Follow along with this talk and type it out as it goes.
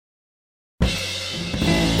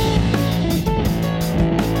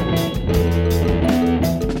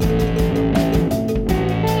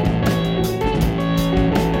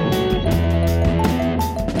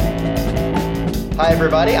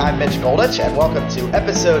everybody. I'm Mitch Goldich, and welcome to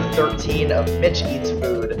episode 13 of Mitch Eats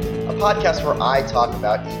Food, a podcast where I talk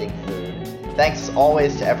about eating food. Thanks as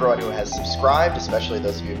always to everyone who has subscribed, especially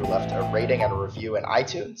those of you who left a rating and a review in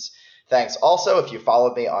iTunes. Thanks also if you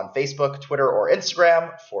followed me on Facebook, Twitter, or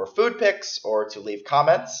Instagram for food pics or to leave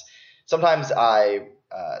comments. Sometimes I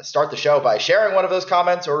start the show by sharing one of those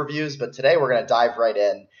comments or reviews, but today we're going to dive right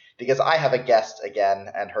in because I have a guest again,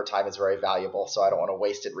 and her time is very valuable, so I don't want to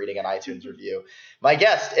waste it reading an iTunes review. My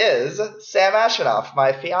guest is Sam Ashenoff,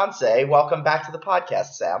 my fiance. Welcome back to the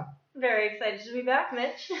podcast, Sam. Very excited to be back,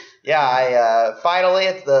 Mitch. Yeah, finally,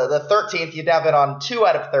 it's the 13th. You've now been on 2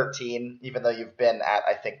 out of 13, even though you've been at,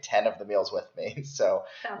 I think, 10 of the meals with me. So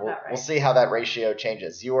we'll see how that ratio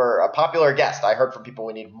changes. You were a popular guest. I heard from people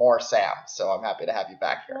we need more Sam, so I'm happy to have you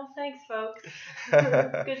back here. Well, thanks, folks.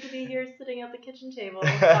 It's good to be here sitting at the kitchen table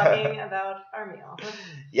talking about our meal.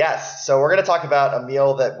 Yes, so we're going to talk about a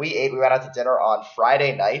meal that we ate. We went out to dinner on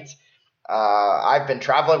Friday night. I've been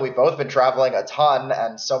traveling. We've both been traveling a ton,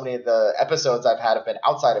 and so many of the episodes I've had have been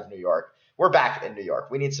outside of New York. We're back in New York.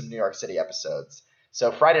 We need some New York City episodes.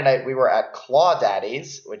 So Friday night we were at Claw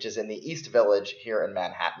Daddy's, which is in the East Village here in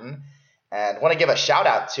Manhattan. And I want to give a shout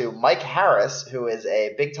out to Mike Harris, who is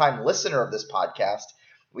a big-time listener of this podcast.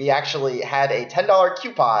 We actually had a $10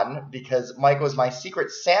 coupon because Mike was my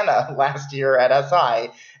secret Santa last year at SI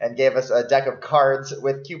and gave us a deck of cards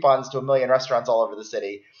with coupons to a million restaurants all over the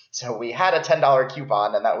city. So we had a $10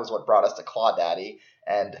 coupon, and that was what brought us to Claw Daddy.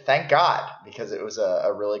 And thank God, because it was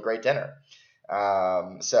a really great dinner.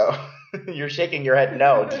 So you're shaking your head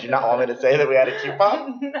no. Did you not want me to say that we had a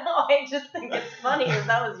coupon? No, I just think it's funny if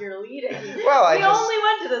that was your lead-in. Well, we only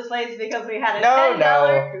went to this place because we had a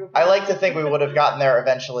 $10 coupon. I like to think we would have gotten there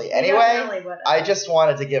eventually anyway. I just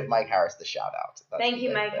wanted to give Mike Harris the shout out. Thank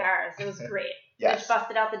you, Mike Harris. It was great. Yes. Mitch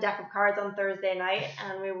busted out the deck of cards on Thursday night,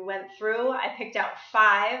 and we went through. I picked out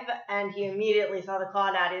 5, and he immediately saw the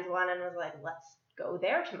Claw Daddy's one and was like, let's go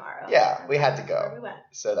there tomorrow. Yeah, we had to go. Where we went.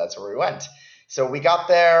 So that's where we went. So we got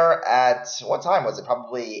there at, what time was it?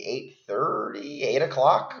 Probably 8:30, 8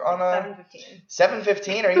 o'clock on a... 7:15.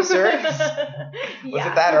 7:15? Are you serious? Yeah. Was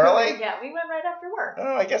it that early? Yeah, we went right after work.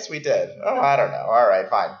 Oh, I guess we did. Oh, I don't know. All right,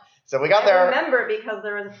 fine. So we got there. I remember because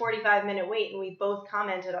there was a 45-minute wait, and we both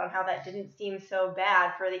commented on how that didn't seem so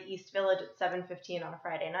bad for the East Village at 7:15 on a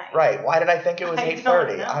Friday night. Right. Why did I think it was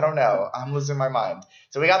 8:30? I don't know. I'm losing my mind.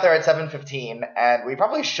 So we got there at 7:15, and we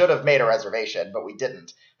probably should have made a reservation, but we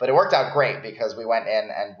didn't. But it worked out great because we went in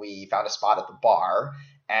and we found a spot at the bar,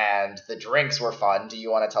 and the drinks were fun. Do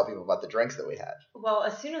you want to tell people about the drinks that we had? Well,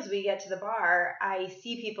 as soon as we get to the bar, I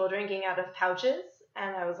see people drinking out of pouches.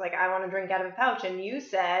 And I was like, I want to drink out of a pouch. And you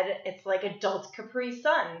said it's like adult Capri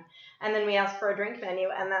Sun. And then we asked for a drink menu,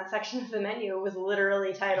 and that section of the menu was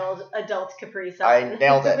literally titled Adult Capri Sun. I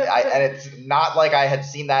nailed it. And it's not like I had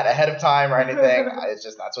seen that ahead of time or anything. It's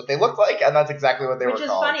just that's what they looked like, and that's exactly what they were called. Which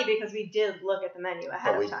is funny because we did look at the menu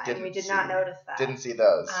ahead of time. We did not notice that. Didn't see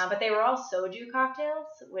those. But they were all soju cocktails,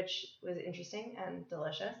 which was interesting and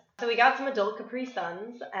delicious. So we got some adult Capri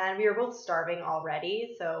Suns, and we were both starving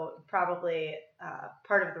already, so probably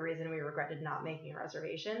part of the reason we regretted not making a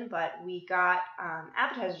reservation. But we got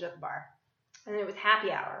appetizers at the bar. And it was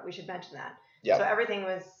happy hour. We should mention that. Yep. So everything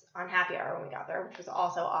was on happy hour when we got there, which was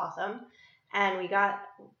also awesome. And we got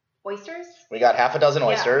oysters. We got half a dozen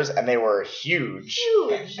oysters, and they were huge.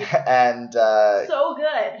 Huge. And so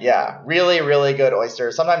good. Yeah, really, really good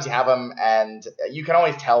oysters. Sometimes you have them, and you can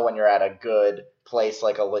always tell when you're at a good place,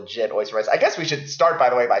 like a legit oyster place. I guess we should start,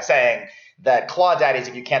 by the way, by saying that Claw Daddy's,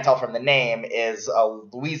 if you can't tell from the name, is a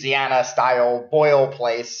Louisiana-style boil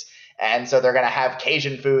place. And so they're going to have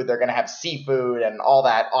Cajun food, they're going to have seafood and all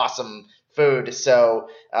that awesome food. So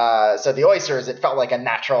the oysters, it felt like a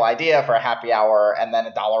natural idea for a happy hour, and then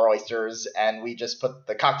 $1 oysters. And we just put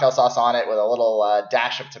the cocktail sauce on it with a little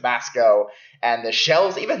dash of Tabasco. And the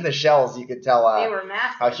shells, even the shells, you could tell they were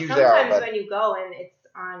massive. How huge they are. Sometimes when you go and it's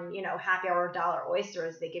on, happy hour $1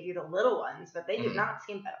 oysters, they give you the little ones, but they did not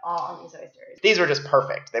skimp at all on these oysters. These were just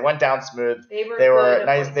perfect. They went down smooth. They were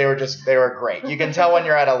nice. Oysters. They were great. You can tell when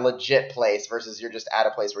you're at a legit place versus you're just at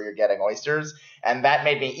a place where you're getting oysters. And that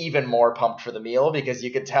made me even more pumped for the meal because you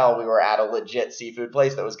could tell we were at a legit seafood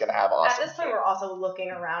place that was going to have awesome. At this point, we're also looking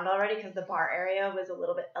around already because the bar area was a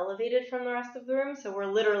little bit elevated from the rest of the room. So we're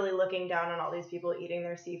literally looking down on all these people eating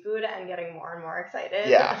their seafood and getting more and more excited.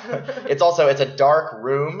 Yeah. It's a dark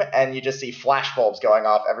room and you just see flash bulbs going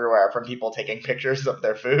off everywhere from people taking pictures of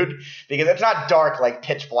their food, because it's not dark like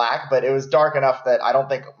pitch black, but it was dark enough that I don't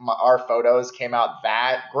think our photos came out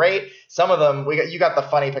that great. Some of them, you got the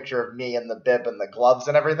funny picture of me in the bib and the gloves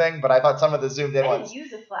and everything, but I thought some of the zoomed in ones,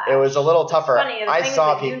 use a flash. It was a little tougher. Funny, I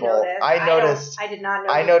saw people. I noticed. I did not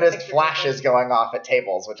know. I noticed flashes going off at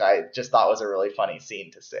tables, which I just thought was a really funny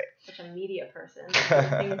scene to see. Such a media person.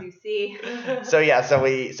 Things you see. So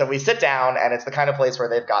we sit down, and it's the kind of place where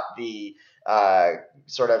they've got the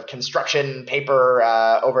sort of construction paper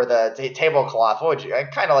over the tablecloth.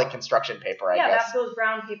 Kind of like construction paper, I guess. Yeah, that's those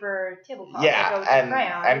brown paper tablecloths. Yeah,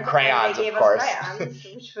 and crayons, of course. Crayons,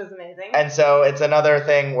 which was amazing. And so it's another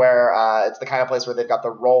thing where it's the kind of place where they've got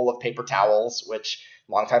the roll of paper towels, which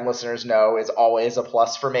longtime listeners know is always a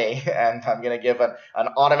plus for me, and I'm going to give an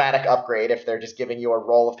automatic upgrade if they're just giving you a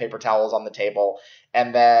roll of paper towels on the table,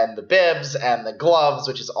 and then the bibs and the gloves,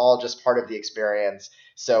 which is all just part of the experience.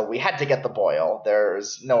 So we had to get the boil.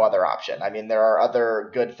 There's no other option. I mean, there are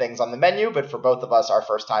other good things on the menu, but for both of us, our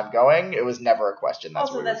first time going, it was never a question.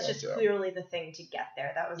 That's just clearly the thing to get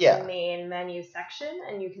there. That was the main menu section,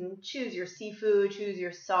 and you can choose your seafood, choose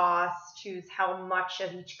your sauce, choose how much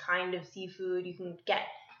of each kind of seafood. You can get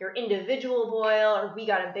your individual boil, or we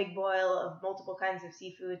got a big boil of multiple kinds of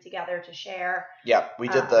seafood together to share. Yeah, we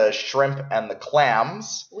did the shrimp and the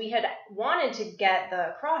clams. We had wanted to get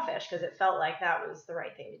the crawfish because it felt like that was the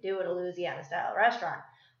right thing to do at a Louisiana-style restaurant.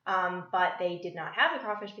 But they did not have the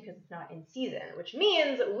crawfish because it's not in season, which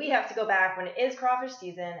means we have to go back when it is crawfish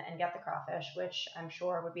season and get the crawfish, which I'm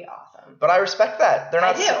sure would be awesome. But I respect that. They're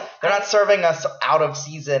not serving us out of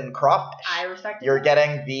season crawfish. I respect it. You're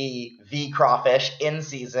getting the crawfish in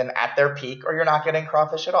season at their peak, or you're not getting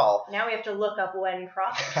crawfish at all. Now we have to look up when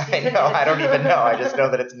crawfish I know. I don't even know. I just know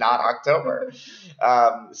that it's not October.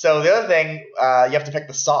 So the other thing, you have to pick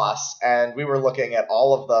the sauce, and we were looking at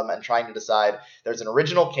all of them and trying to decide. There's an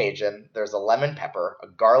original Cajun, there's a lemon pepper, a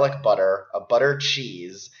garlic butter, a butter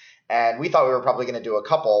cheese, and we thought we were probably going to do a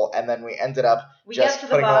couple, and then we ended up just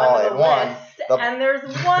putting them all in one. And there's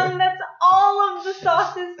one that's all of the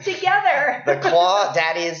sauces together. The Claw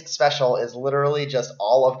Daddy's special is literally just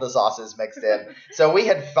all of the sauces mixed in. So we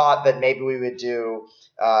had thought that maybe we would do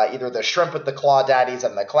either the shrimp with the Claw Daddies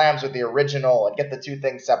and the clams with the original and get the two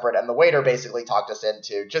things separate. And the waiter basically talked us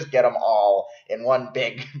into just get them all in one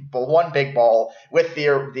big bowl with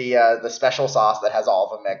the special sauce that has all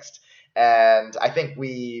of them mixed. And I think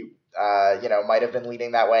we might have been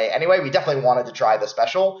leaning that way. Anyway, we definitely wanted to try the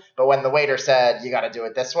special, but when the waiter said, you got to do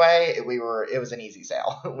it this way, it was an easy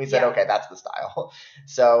sale. We said, okay, that's the style.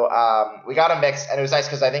 So we got a mix, and it was nice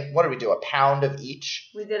because I think, what did we do? A pound of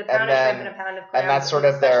each? We did a pound of shrimp and a pound of clams. And that's sort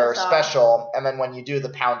of their special. And then when you do the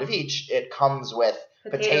pound of each, it comes with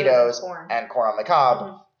potatoes and corn on the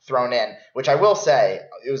cob thrown in, which I will say,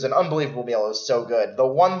 it was an unbelievable meal. It was so good. The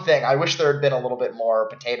one thing, I wish there had been a little bit more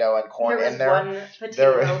potato and corn in there. One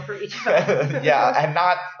potato for each of us. Yeah, and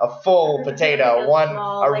not a full potato,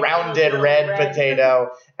 a rounded red potato.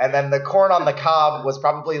 And then the corn on the cob was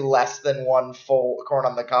probably less than one full corn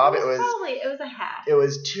on the cob. It was a half. It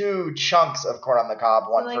was 2 chunks of corn on the cob,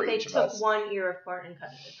 one for each of us. They took 1 ear of corn and cut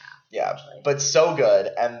it in half. Yeah, but so good.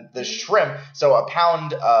 And the shrimp, so a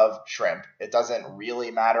pound of shrimp, it doesn't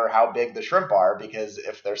really matter how big the shrimp are, because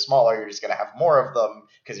if they're smaller, you're just going to have more of them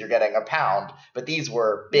because you're getting a pound. But these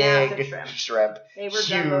were big shrimp. They were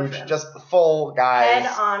huge, just full guys.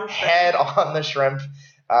 Head on the shrimp.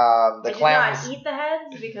 The clams. Did not eat the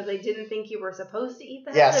heads because I didn't think you were supposed to eat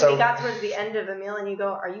the heads. Yeah, so we got towards the end of the meal and you go,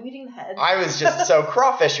 are you eating the heads? I was just, so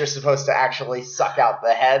crawfish, you're supposed to actually suck out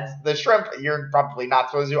the heads. The shrimp, you're probably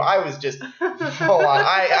not supposed to. I was just full on.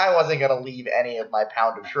 I wasn't going to leave any of my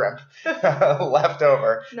pound of shrimp left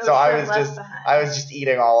over. So I was just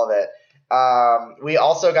eating all of it. We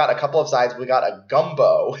also got a couple of sides. We got a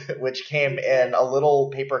gumbo, which came in a little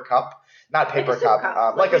paper cup. Not paper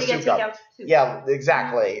cup, like a soup cup. Yeah,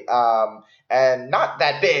 exactly. And not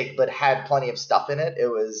that big, but had plenty of stuff in it. It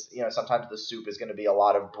was, sometimes the soup is going to be a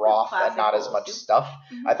lot of broth and not as much stuff.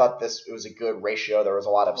 Mm-hmm. I thought it was a good ratio. There was a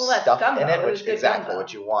lot of stuff in it, which is exactly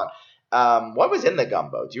what you want. What was in the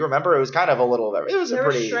gumbo? Do you remember? It was kind of a little. It was there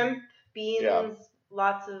was shrimp, beans,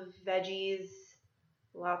 lots of veggies.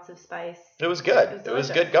 Lots of spice. It was good. It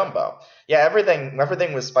was good gumbo. Yeah,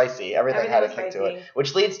 everything was spicy. Everything had a kick to it.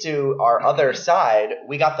 Which leads to our other side.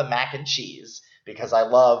 We got the mac and cheese. because I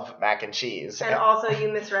love mac and cheese. And also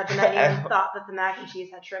you misread the menu and thought that the mac and cheese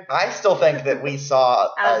had shrimp. I still think that we saw...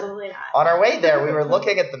 Absolutely not. On our way there, we were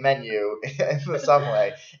looking at the menu in the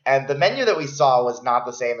subway, and the menu that we saw was not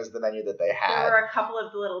the same as the menu that they had. There were a couple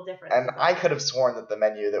of little differences. And I could have sworn that the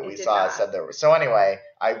menu that we saw said there were. So anyway,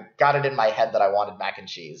 I got it in my head that I wanted mac and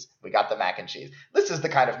cheese. We got the mac and cheese. This is the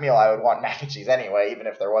kind of meal I would want mac and cheese anyway, even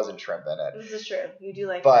if there wasn't shrimp in it. This is true. You do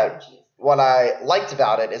like mac and cheese. What I liked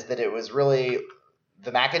about it is that it was really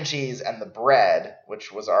the mac and cheese and the bread,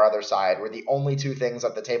 which was our other side, were the only two things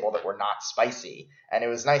at the table that were not spicy. And it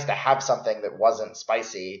was nice to have something that wasn't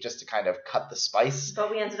spicy just to kind of cut the spice.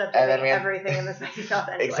 But we ended up doing everything in the spicy sauce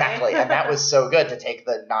anyway. Exactly. And that was so good to take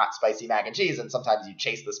the not spicy mac and cheese, and sometimes you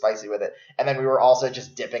chase the spicy with it. And then we were also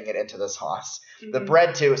just dipping it into the sauce. Mm-hmm. The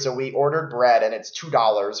bread too. So we ordered bread, and it's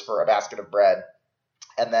 $2 for a basket of bread.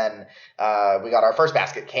 And then we got our first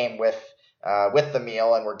basket came with the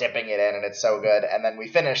meal, and we're dipping it in, and it's so good. And then we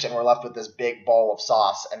finished, and we're left with this big bowl of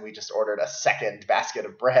sauce, and we just ordered a second basket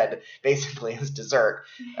of bread, basically as dessert.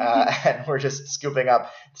 And we're just scooping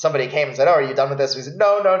up. Somebody came and said, "Oh, are you done with this?" We said,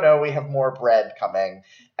 No, we have more bread coming.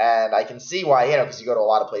 And I can see why, because you go to a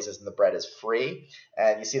lot of places and the bread is free,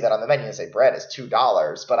 and you see that on the menu and say bread is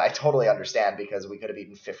 $2, but I totally understand because we could have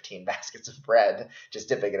eaten 15 baskets of bread just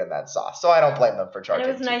dipping it in that sauce. So I don't blame them for charging $2.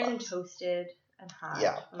 And it was nice and toasted. And hot.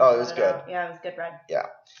 Yeah. Oh, it was good. Yeah, it was good bread. Yeah.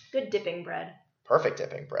 Good dipping bread. Perfect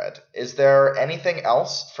dipping bread. Is there anything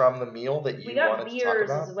else from the meal that you wanted to talk about? We got beers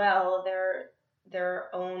as well. Their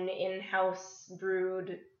own in-house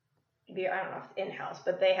brewed beer. I don't know if it's in-house,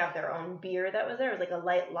 but they have their own beer that was there. It was like a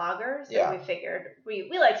light lager. So we figured we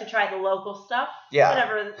like to try the local stuff. Yeah.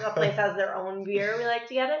 Whenever a place has their own beer, we like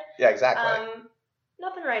to get it. Yeah, exactly.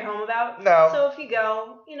 Nothing to write home about. No. So if you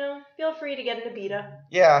go, feel free to get an Abita.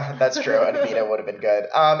 Yeah, that's true. An Abita would have been good.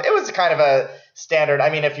 It was kind of a standard. I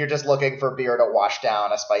mean, if you're just looking for beer to wash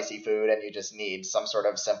down a spicy food and you just need some sort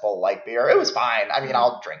of simple light beer, it was fine. I mean,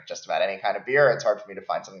 I'll drink just about any kind of beer. It's hard for me to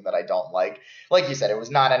find something that I don't like. Like you said, it was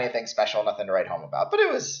not anything special, nothing to write home about, but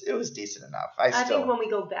it was decent enough. I think when we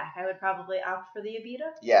go back, I would probably opt for the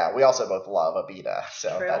Abita. Yeah, we also both love Abita,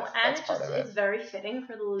 so true. That's part of it. It's very fitting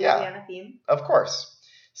for the Louisiana theme. Of course.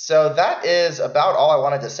 So that is about all I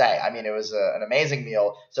wanted to say. I mean, it was an amazing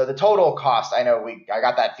meal. So the total cost, I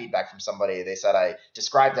got that feedback from somebody. They said I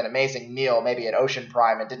described an amazing meal, maybe at Ocean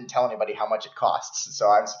Prime, and didn't tell anybody how much it costs. So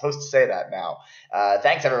I'm supposed to say that now.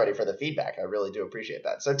 Thanks, everybody, for the feedback. I really do appreciate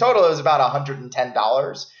that. So total, it was about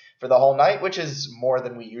 $110 for the whole night, which is more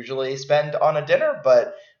than we usually spend on a dinner,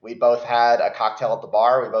 but we both had a cocktail at the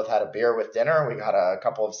bar. We both had a beer with dinner. We got a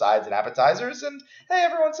couple of sides and appetizers, and hey,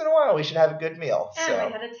 every once in a while we should have a good meal. And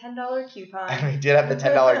we had a $10 coupon. And we did have the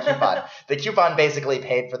 $10 coupon. The coupon basically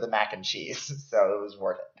paid for the mac and cheese, so it was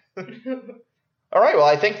worth it. All right, well,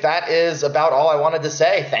 I think that is about all I wanted to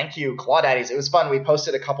say. Thank you, Claudaddies. It was fun. We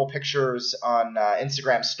posted a couple pictures on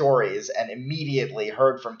Instagram stories and immediately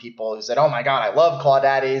heard from people who said, "Oh my God, I love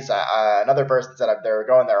Claudaddies." Another person said they were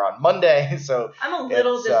going there on Monday. So I'm a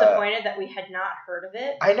little disappointed that we had not heard of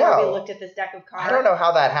it before I know. We looked at this deck of cards. I don't know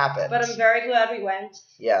how that happened. But I'm very glad we went.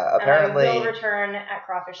 Yeah, apparently. And I will return at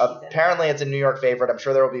crawfish season. Apparently it's a New York favorite. I'm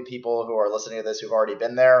sure there will be people who are listening to this who've already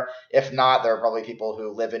been there. If not, there are probably people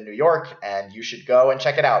who live in New York, and you should go and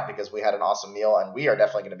check it out, because we had an awesome meal, and we are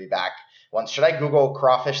definitely going to be back once. Should I Google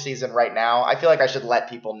crawfish season right now? I feel like I should let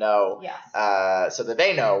people know, so that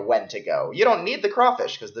they know when to go. You don't need the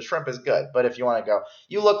crawfish because the shrimp is good, but if you want to go,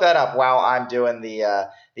 you look that up while I'm doing the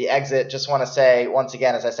exit. Just want to say, once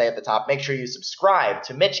again, as I say at the top, make sure you subscribe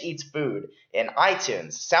to Mitch Eats Food in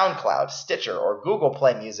iTunes, SoundCloud, Stitcher, or Google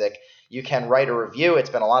Play Music. You can write a review. It's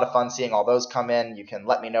been a lot of fun seeing all those come in. You can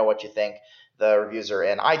let me know what you think. The reviews are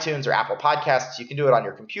in iTunes or Apple Podcasts. You can do it on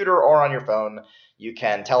your computer or on your phone. You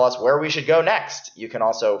can tell us where we should go next. You can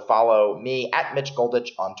also follow me at Mitch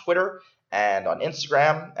Goldich on Twitter and on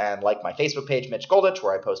Instagram, and like my Facebook page, Mitch Goldich,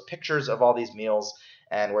 where I post pictures of all these meals,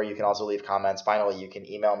 and where you can also leave comments. Finally, you can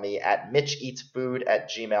email me at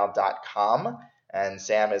mitcheatsfood@gmail.com. And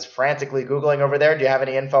Sam is frantically Googling over there. Do you have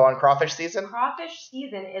any info on crawfish season? Crawfish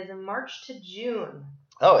season is March to June.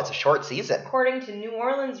 Oh, it's a short season. According to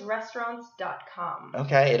NewOrleansRestaurants.com.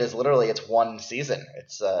 Okay, it's one season.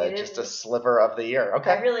 It's just a sliver of the year.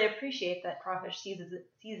 Okay. I really appreciate that crawfish season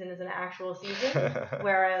is an actual season,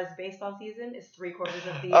 whereas baseball season is 3/4 of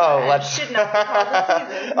the year. Oh, should not be called a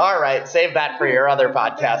season. All right, save that for your other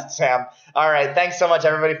podcast, Sam. All right, thanks so much,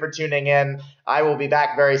 everybody, for tuning in. I will be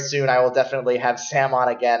back very soon. I will definitely have Sam on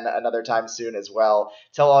again another time soon as well.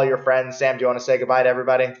 Tell all your friends. Sam, do you want to say goodbye to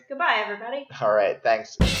everybody? Goodbye, everybody. All right,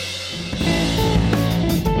 thanks.